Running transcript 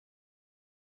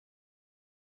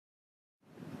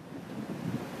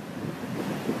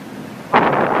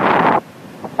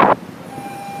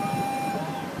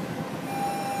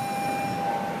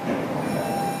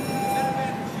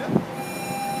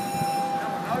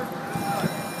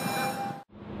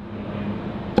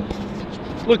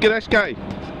Look at SK.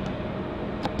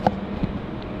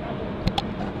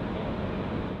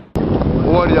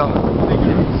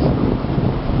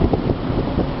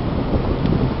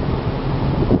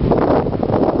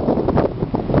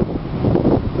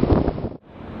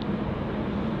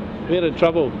 We're in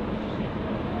trouble.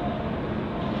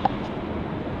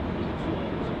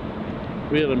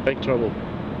 We're in big trouble.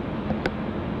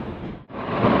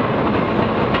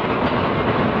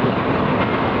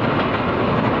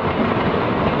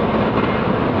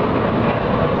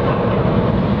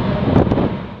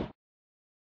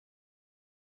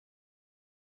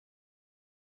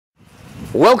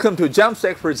 Welcome to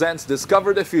JAMSTEC presents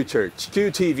Discover the Future,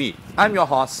 Chikyu TV. I'm your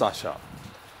host, Sasha.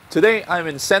 Today, I'm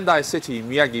in Sendai City,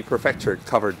 Miyagi Prefecture,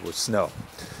 covered with snow.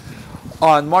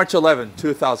 On March 11,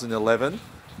 2011,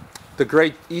 the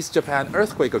Great East Japan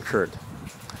earthquake occurred.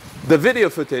 The video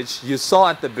footage you saw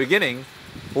at the beginning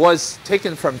was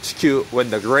taken from Chikyu when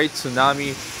the great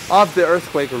tsunami of the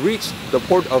earthquake reached the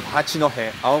port of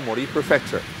Hachinohe, Aomori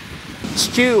Prefecture.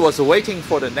 Chikyu was waiting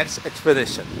for the next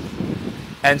expedition,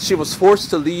 and she was forced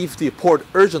to leave the port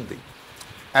urgently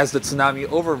as the tsunami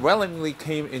overwhelmingly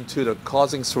came into the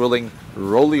causing swirling,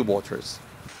 rolly waters.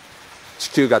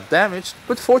 Chikyu got damaged,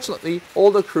 but fortunately all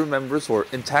the crew members were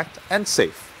intact and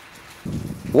safe.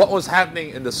 What was happening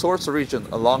in the source region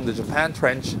along the Japan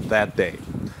Trench that day?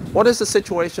 What is the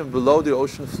situation below the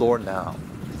ocean floor now?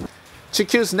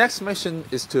 Chikyu's next mission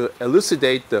is to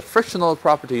elucidate the frictional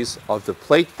properties of the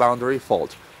plate boundary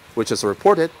fault, which is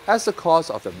reported as the cause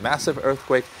of the massive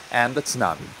earthquake and the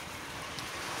tsunami.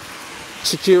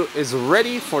 Chikyu is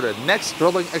ready for the next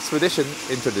drilling expedition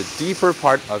into the deeper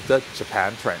part of the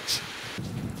Japan Trench.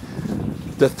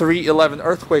 The 3/11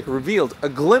 earthquake revealed a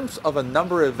glimpse of a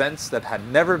number of events that had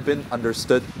never been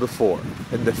understood before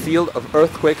in the field of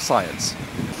earthquake science.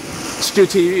 Chikyu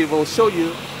TV will show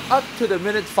you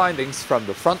up-to-the-minute findings from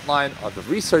the front line of the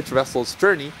research vessel's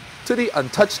journey to the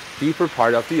untouched deeper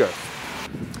part of the Earth.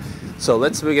 So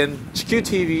let's begin Chikyu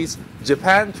TV's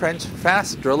Japan Trench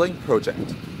Fast Drilling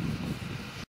Project.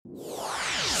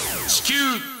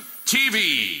 Chikyu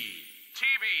TV。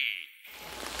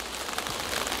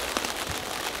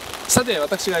さて、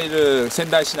私がいる仙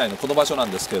台市内のこの場所な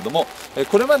んですけれども、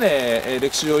これまで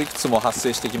歴史上いくつも発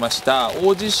生してきました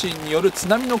大地震による津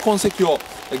波の痕跡を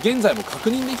現在も確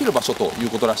認できる場所という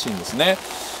ことらしいんですね。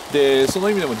でその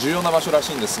意味でも重要な場所ら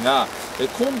しいんですが、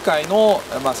今回の、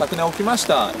昨年起きまし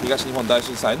た東日本大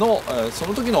震災のそ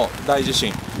の時の大地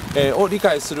震を理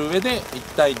解する上で一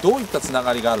体どういったつな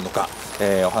がりがあるのか、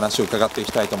お話を伺ってい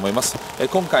きたいと思います。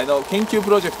今回の研究プ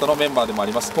ロジェクトのメンバーでもあ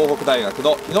ります東北大学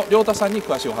の日野亮太さんに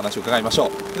詳しいお話を伺いましょ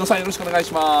う。日野さん、よろしくお願い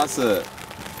します。よ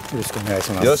ろしくお願い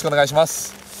します。よろしくお願いしま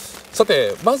す。さ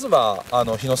て、まずは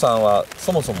日野さんは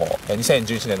そもそも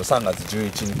2011年の3月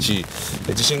11日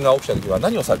地震が起きた時は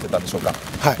何をされてたんでしょうか。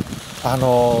はい、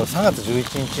3月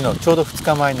11日のちょうど2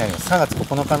日前になります。3月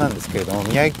9日なんですけれども、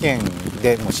宮城県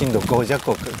でもう震度5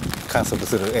弱を観測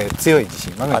する、強い地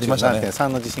震、マグニチュード 7.3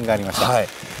 の地震がありました。はい、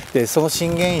でその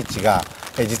震源位置が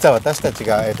実は私たち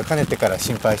が、かねてから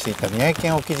心配していた宮城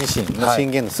県沖地震の震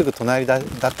源のすぐ隣だっ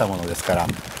たものですか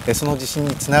ら、その地震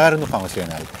につながるのかもしれ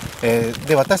ない。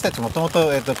で私たちもとも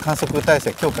と観測体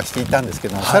制強化していたんですけ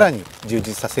ども、さらに充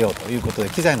実させようということで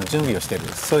機材の準備をしている、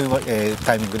そういう、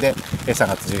タイミングで3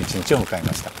月11日を迎え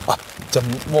ました。あ、じゃ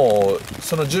あもう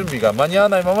その準備が間に合わ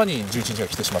ないままに11日が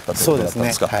来てしまったということだったん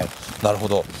ですか。そうですね。はい、なるほ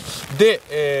ど。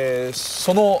で、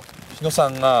その日野さ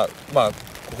んが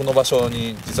ここの場所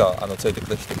に実は連れ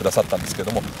てきてくださったんですけ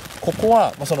ども、ここ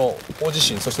はその大地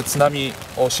震そして津波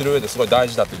を知る上ですごい大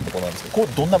事だというところなんですけど、こ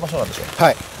こどんな場所なんでしょう。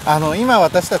はい、今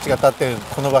私たちが立っている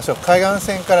この場所、海岸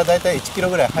線からだいたい1キロ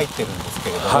ぐらい入ってるんですけ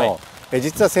れども、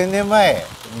実は1000年前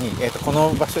に、こ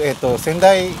の場所、仙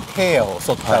台平野を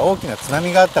襲った大きな津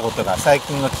波があったことが最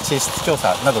近の地質調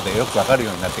査などでよく分かる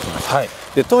ようになってきました。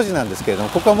で当時なんですけれども、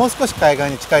ここはもう少し海岸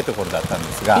に近いところだったん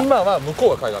ですが、今は向こ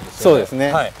うが海岸ですよね。そうです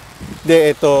ね。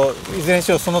でいずれに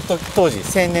しろその当時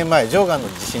1000年前貞観の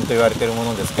地震と言われているも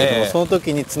のですけれども、その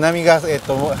時に津波が、持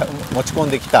ち込ん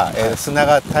できた、砂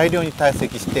が大量に堆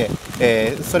積して、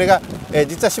それが、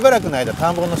実はしばらくの間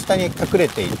田んぼの下に隠れ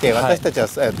ていて、私たちは、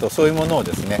そういうものを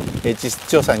ですね地質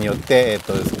調査によって、調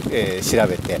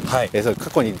べて、それ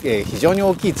過去に、非常に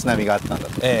大きい津波があったんだ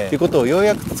ということをよう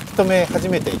やく突き止め始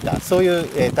めていた、そうい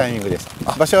う、タイミングでし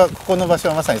た。ここの場所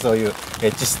はまさにそういう、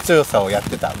地質調査をやっ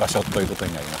てた場所ということ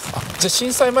になります。じゃあ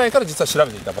震災前から実は調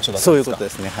べていた場所だったんですか。そういうことで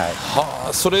すね。はい。は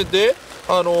あ、それで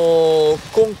今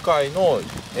回の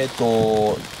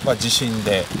地震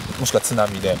でもしくは津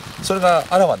波でそれが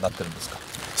あらわになってるんですか。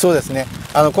そうですね。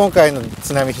今回の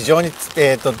津波非常に、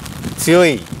強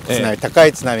い津波、高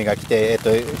い津波が来て、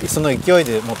その勢い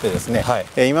でもってですね、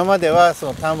今まではそ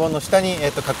の田んぼの下に、隠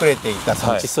れていたそ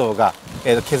の地層が、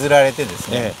削られてです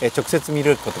ね、直接見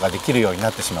ることができるようにな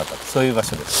ってしまった、そういう場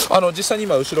所です。実際に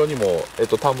今後ろにも、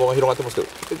田んぼが広がってますけど、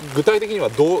具体的には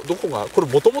どこがこれ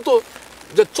もともと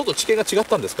じゃあちょっと地形が違っ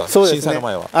たんですか？そうですね、震災の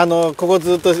前は。ここ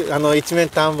ずっと一面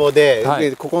田んぼ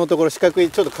で、ここのところ四角い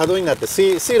ちょっと角になって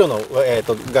水路の、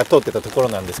が通ってたところ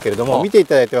なんですけれども、見てい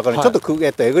ただいて分かるようにちょ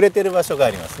っとえぐれてる場所があ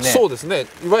りますね。そうですね、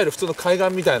いわゆる普通の海岸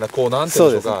みたいなこうなんてい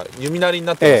うんでしょうか、弓なりに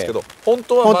なってますけど、本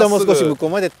当はもう少し向こう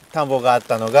まで田んぼがあっ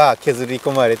たのが削り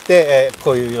込まれて、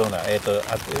こういうような、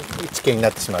地形に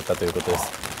なってしまったということです。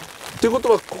ということ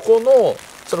はここの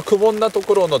そのくぼんだと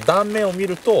ころの断面を見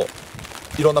ると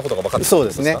いろんなことが分かってくるそう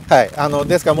ですね、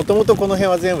ですからもともとこの辺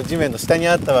は全部地面の下に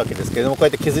あったわけですけれども、こうや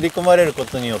って削り込まれるこ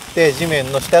とによって地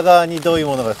面の下側にどういう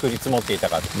ものが降り積もっていた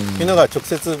かというのが直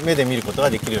接目で見ることが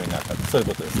できるようになった、そういう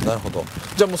ことです。なるほど。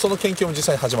じゃあもうその研究も実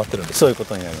際に始まってるんですか？そういうこ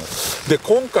とになります。で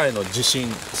今回の地震、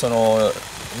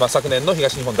昨年の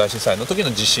東日本大震災の時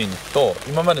の地震と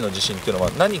今までの地震っていうの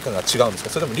は何かが違うんですか？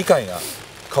それとも理解が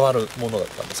変わるものだっ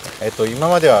たんですか？今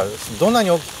まではどんな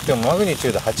に大きくてもマグニチ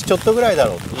ュード8ちょっとぐらいだ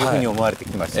ろうというふうに思われて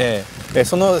きました。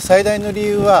その最大の理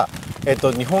由は、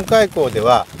日本海溝で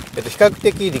は、比較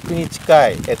的陸に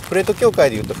近い、プレート境界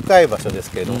でいうと深い場所です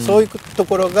けれども、そういうと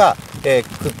ころが、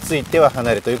くっついては離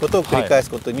れるということを繰り返す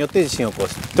ことによって地震を起こ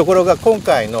す、ところが今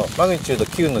回のマグニチュード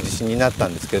9の地震になった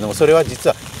んですけれども、それは実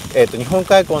は日本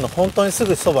海溝の本当にす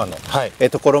ぐそばの、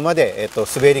ところまで、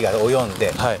滑りが及ん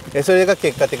で、それが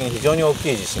結果的に非常に大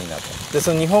きい地震になった。で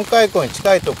その日本海溝に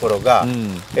近いところが、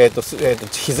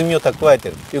歪みを蓄えて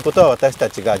いるということは、私た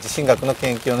ちが地震学の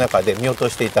研究の中で見落と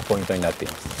していたポイントになってい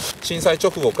ます。震災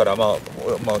直後から、ちょ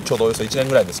うどおよそ1年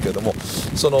ぐらいですけれども、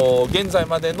その現在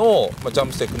までの、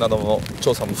JAMSTEC などの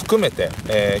調査も含めて、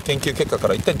研究結果か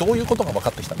ら一体どういうことが分か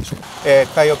ってきたんでしょうか？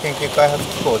海洋研究開発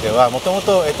機構ではもとも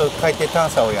と海底探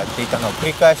査をやっていたのを繰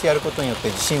り返しやることによって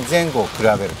地震前後を比べ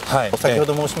る、先ほ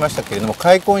ど申しましたけれども、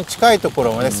海溝に近いとこ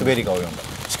ろまで滑りが及んだ、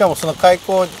しかもその海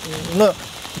溝の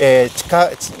で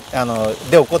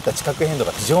起こった地殻変動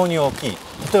が非常に大きい。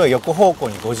例えば横方向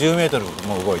に50メートル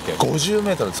も動いている。50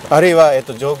メートルですか？あるいは、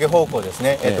上下方向です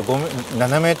ね、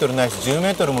7メートルないし10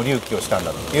メートルも隆起をしたん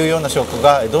だというような証拠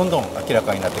がどんどん明ら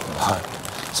かになってきます。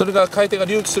それが海底が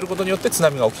隆起することによって津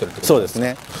波が起きているということそうです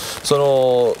ね。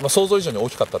想像以上に大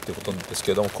きかったということです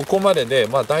けれども、ここまでで、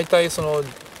大体その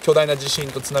巨大な地震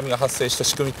と津波が発生した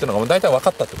仕組みっていうのが大体分か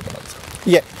ったということなんですか？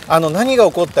いえ、何が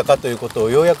起こったかということを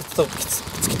ようやく突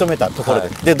き止めたところで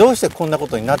す。でどうしてこんなこ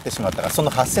とになってしまったか、その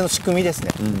発生の仕組みです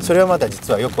ね、それはまだ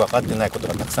実はよく分かってないこと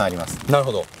がたくさんあります。なる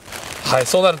ほど。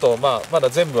そうなると、まだ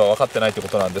全部は分かってないというこ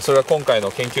となんで、それが今回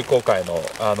の研究公開の、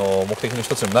目的の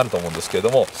一つにもなると思うんですけれ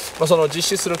ども、その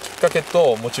実施するきっかけ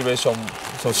とモチベーション、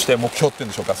そして目標っていうん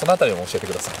でしょうか、そのあたりを教えて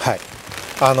ください。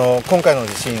今回の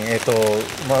地震、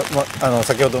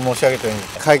先ほど申し上げたように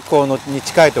海溝に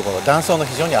近いところ、断層の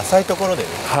非常に浅いところで、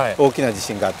大きな地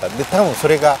震があった。で多分そ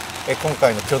れが今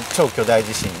回の超巨大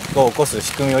地震を起こす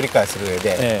仕組みを理解する上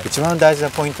で、一番大事な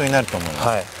ポイントになると思い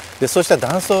ます。でそうした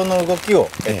断層の動きを、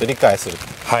理解する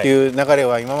という流れ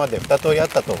は今まで2通りあっ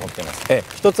たと思っています。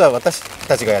一つは私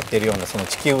たちがやっているようなその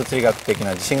地球物理学的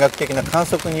な地震学的な観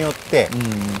測によって、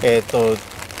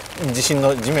地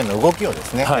面の動きをで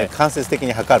すね、間接的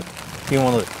に測るという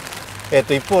ものです。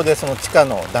一方でその地下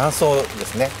の断層で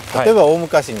すね、例えば大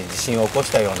昔に地震を起こ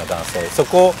したような断層、そ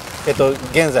こを、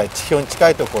現在地表に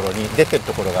近いところに出てる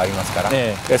ところがありますか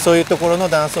ら、そういうところの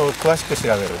断層を詳しく調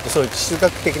べる、そういう地質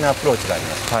学的なアプローチがあり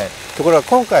ます。ところが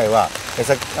今回は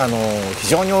非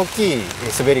常に大きい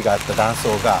滑りがあった断層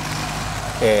が、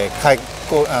海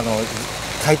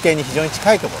底に非常に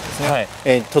近いところです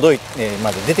ね、届いて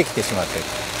まで出てきてしまっている。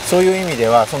そういう意味で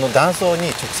はその断層に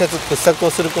直接掘削を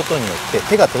することによって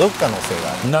手が届く可能性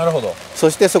がある。なるほど。そ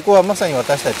してそこはまさに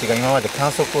私たちが今まで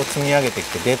観測を積み上げてき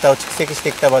てデータを蓄積し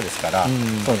てきた場ですから、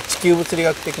その地球物理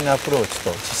学的なアプローチ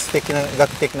と地質的な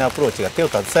学的なアプローチが手を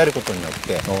携えることによっ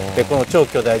てこの超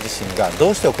巨大地震がど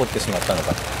うして起こってしまったの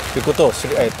かということを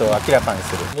明らかに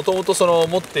する。もともとその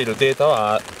持っているデータ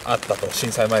はあったと、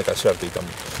震災前から調べていたも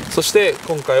の、そして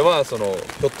今回はひょ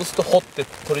っとすると掘って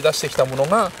取り出してきたもの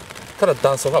がから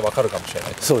断層が分かるかもしれな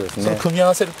い。そうですね。その組み合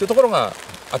わせるっていうところが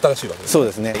新しいわけですね。そう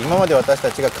ですね。今まで私た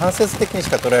ちが間接的にし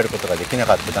か捉えることができな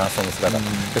かった断層の姿、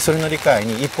それの理解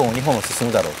に1本2本進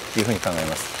むだろうというふうに考え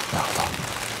ます。なるほど。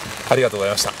ありがとうござ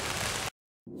いました。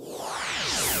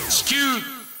地球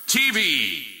TV。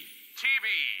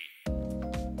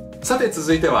さて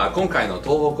続いては今回の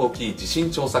東北沖地震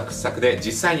調査掘削で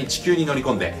実際に地球に乗り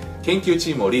込んで研究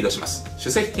チームをリードします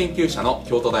首席研究者の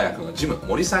京都大学のジム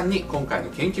森さんに今回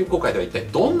の研究公開では一体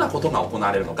どんなことが行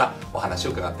われるのかお話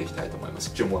を伺っていきたいと思いま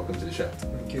す。Jim, welcome to the show.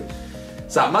 Thank you.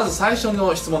 さあまず最初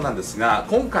の質問なんですが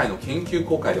今回の研究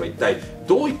公開では一体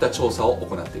どういった調査を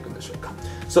行っていくんでしょうか。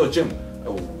 So Jim,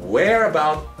 where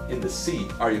about in the sea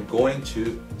are you going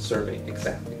to survey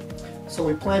exactly? So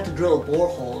we plan to drill a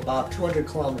borehole about 200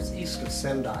 kilometers east of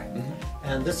Sendai.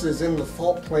 And this is in the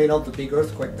fault plane of the big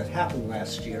earthquake that happened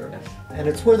last year. And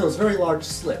it's where there was a very large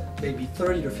slip, maybe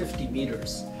 30 to 50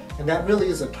 meters. And that really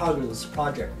is a target of this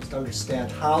project, is to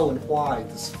understand how and why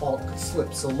this fault could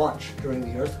slip so much during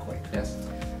the earthquake. Yes.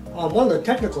 One of the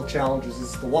technical challenges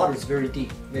is the water is very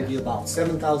deep, maybe about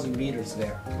 7,000 meters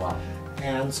there. Wow.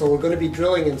 And so we're going to be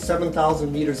drilling in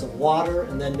 7,000 meters of water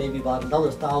and then maybe about another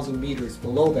 1,000 meters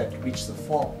below that to reach the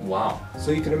fault. Wow.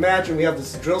 So you can imagine we have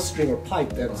this drill string or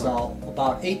pipe that's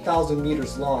about 8,000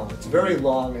 meters long. It's very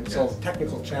long, and so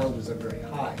technical challenges are very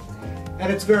high.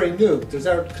 And it's very new. There's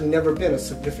never been a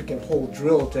significant hole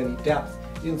drilled to any depth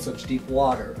in such deep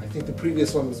water. I think the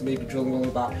previous one was maybe drilling only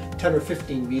about 10 or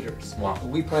 15 meters. Wow. But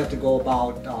we plan to go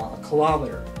about a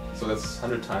kilometer. So that's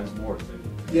 100 times more.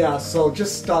 Yeah, so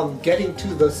just getting to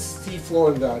the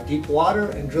seafloor in the deep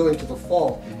water and drilling to the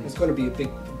fault is going to be a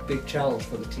big challenge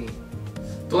for the team.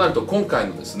 となると今回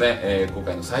のですね、今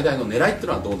回の最大の狙いっていう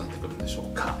のはどうなってくるんでしょ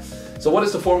うか。So what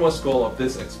is the foremost goal of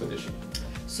this expedition?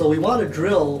 So we want to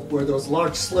drill where there was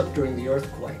large slip during the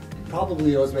earthquake.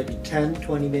 Probably there was maybe 10,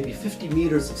 20, maybe 50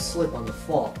 meters of slip on the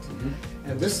fault.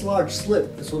 And this large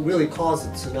slip is what really caused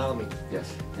the tsunami.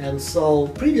 Yes. And so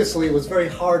previously it was very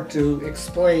hard to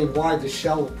explain why the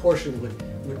shallow portion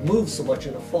would move so much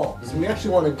in a fault. So we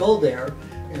actually want to go there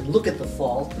and look at the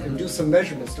fault and do some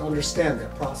measurements to understand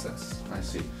that process. I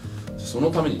see. そ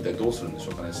のために一体どうするんでし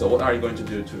ょうかね。So what are you going to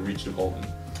do to reach the goal?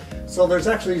 So there's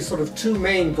actually sort of two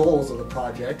main goals of the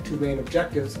project, two main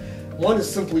objectives. One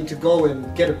is simply to go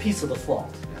and get a piece of the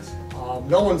fault.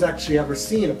 No one's actually ever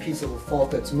seen a piece of a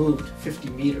fault that's moved 50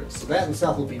 meters. So that in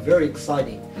itself will be very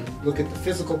exciting. Look at the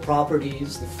physical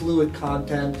properties, the fluid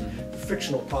content, the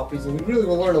frictional properties, and we really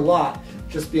will learn a lot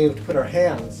just being able to put our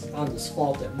hands on this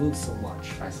fault that moves so much.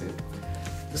 I see.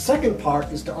 The second part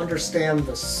is to understand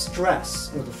the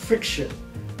stress or the friction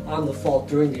on the fault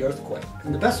during the earthquake.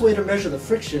 And the best way to measure the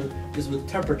friction is with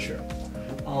temperature.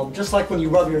 Just like when you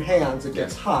rub your hands, it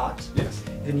gets hot,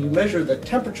 and you measure the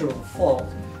temperature of a fault,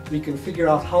 we can figure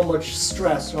out how much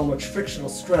stress, how much frictional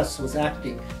stress was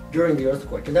acting during the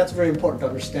earthquake. And that's very important to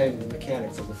understanding the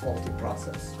mechanics of the faulting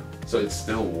process. So it's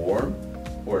still warm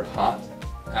or hot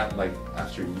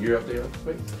after a year of the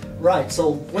earthquake? Right,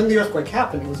 so when the earthquake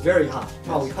happened, it was very hot,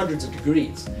 probably hundreds of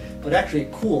degrees, but actually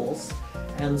it cools.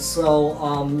 And so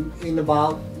in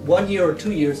about 1 year or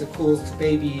 2 years, it cools to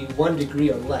maybe 1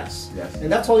 degree or less.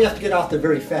 And that's why you have to get out there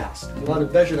very fast. You want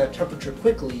to measure that temperature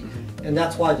quickly, and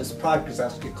that's why this project is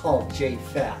actually called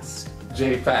JFast.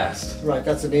 JFast. Right,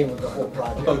 that's the name of the whole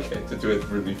project. Okay, to do it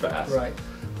really fast. Right.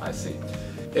 I see.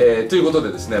 ということ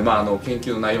でですね、研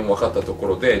究の内容も分かったとこ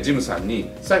ろでジムさん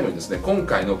に最後にですね今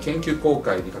回の研究公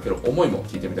開にかける思いも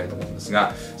聞いてみたいと思うんです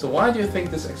が So why do you think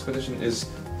this expedition is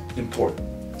important?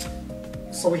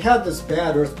 So we had this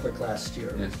bad earthquake last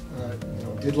year.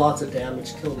 Did lots of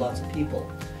damage, killed lots of people.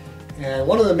 And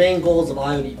one of the main goals of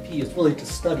IODP is really to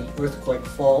study earthquake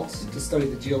faults, to study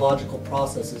the geological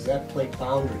processes at plate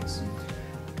boundaries.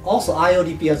 Also,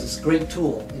 IODP has this great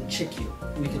tool in Chikyu.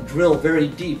 We can drill very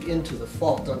deep into the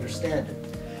fault to understand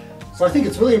it. So I think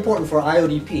it's really important for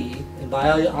IODP, and by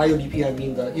IODP I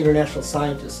mean the international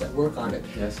scientists that work on it,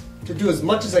 to do as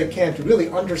much as they can to really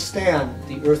understand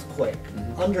the earthquake,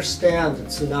 understand the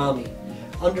tsunami,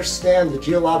 understand the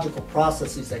geological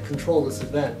processes that control this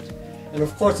event. And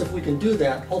of course, if we can do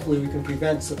that, hopefully we can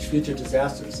prevent such future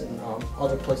disasters in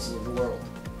other places of the world.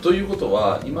 ということ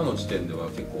は今の時点では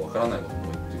結構わからないことも多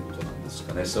いということなんです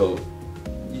かね。So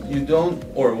you don't,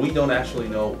 or we don't actually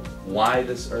know why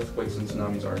these earthquakes and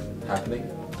tsunamis are happening.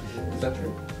 Is that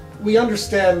true? We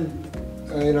understand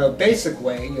in a basic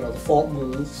way, the fault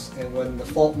moves, and when the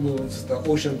fault moves, the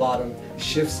ocean bottom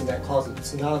shifts, and that causes a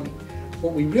tsunami.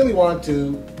 What we really want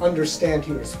to understand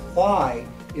here is why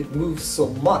it moves so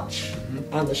much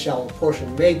on the shallow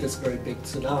portion, made this very big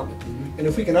tsunami. And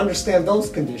if we can understand those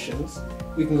conditions,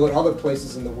 we can go to other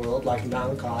places in the world, like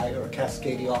Nankai or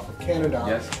Cascadia off of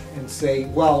Canada, and say,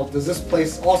 well, does this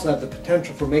place also have the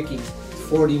potential for making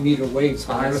 40-meter waves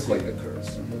when an earthquake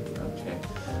occurs?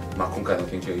 今回の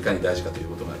研究がいかに大事かという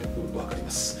ことがよくわかりま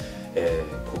す。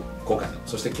今回の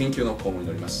そして研究の今後に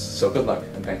乗ります。So good luck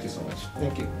and thank you so much.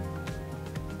 Thank you.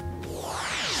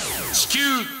 地球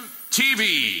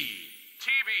TV.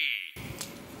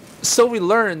 So we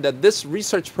learned that this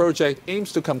research project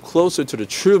aims to come closer to the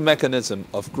true mechanism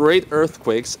of great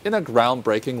earthquakes in a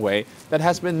groundbreaking way that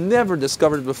has been never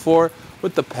discovered before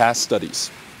with the past studies.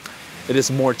 It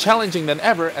is more challenging than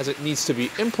ever as it needs to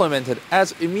be implemented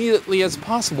as immediately as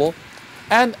possible,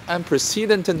 and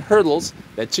unprecedented hurdles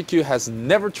that Chikyu has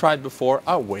never tried before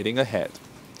are waiting ahead.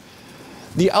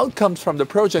 The outcomes from the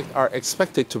project are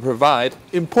expected to provide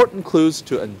important clues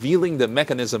to unveiling the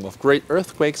mechanism of great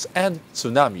earthquakes and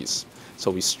tsunamis,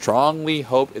 so we strongly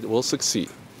hope it will succeed.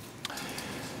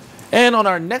 And on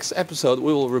our next episode,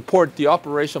 we will report the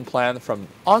operation plan from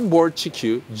onboard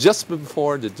Chikyu just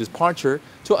before the departure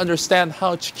to understand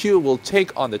how Chikyu will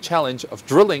take on the challenge of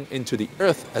drilling into the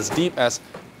earth as deep as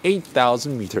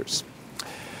 8,000 meters.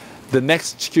 The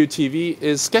next Chikyu TV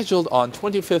is scheduled on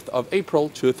 25th of April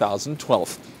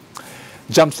 2012.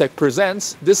 JAMSTEC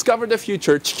presents Discover the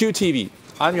Future Chikyu TV.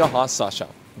 I'm your host, Sasha.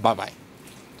 Bye-bye.